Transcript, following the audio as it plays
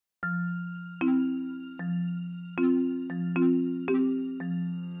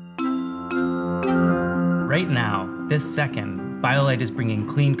Right now, this second, BioLite is bringing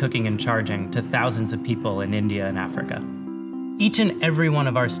clean cooking and charging to thousands of people in India and Africa. Each and every one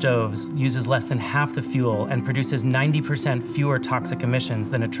of our stoves uses less than half the fuel and produces 90% fewer toxic emissions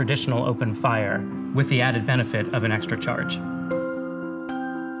than a traditional open fire, with the added benefit of an extra charge.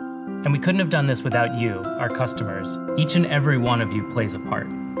 And we couldn't have done this without you, our customers. Each and every one of you plays a part.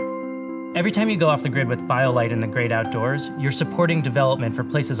 Every time you go off the grid with BioLite in the great outdoors, you're supporting development for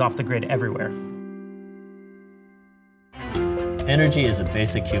places off the grid everywhere. Energy is a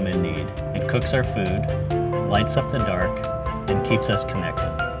basic human need. It cooks our food, lights up the dark, and keeps us connected.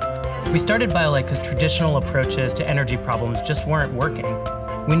 We started BioLite because traditional approaches to energy problems just weren't working.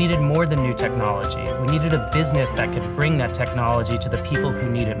 We needed more than new technology. We needed a business that could bring that technology to the people who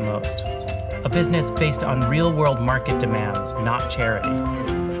need it most. A business based on real-world market demands, not charity.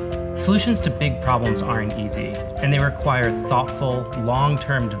 Solutions to big problems aren't easy, and they require thoughtful,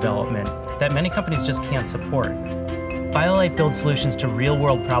 long-term development that many companies just can't support. BioLite builds solutions to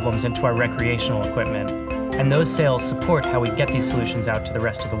real-world problems into our recreational equipment, and those sales support how we get these solutions out to the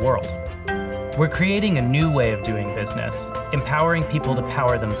rest of the world. We're creating a new way of doing business, empowering people to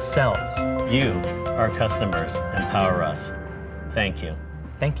power themselves. You, our customers, empower us. Thank you.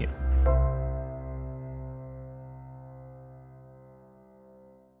 Thank you.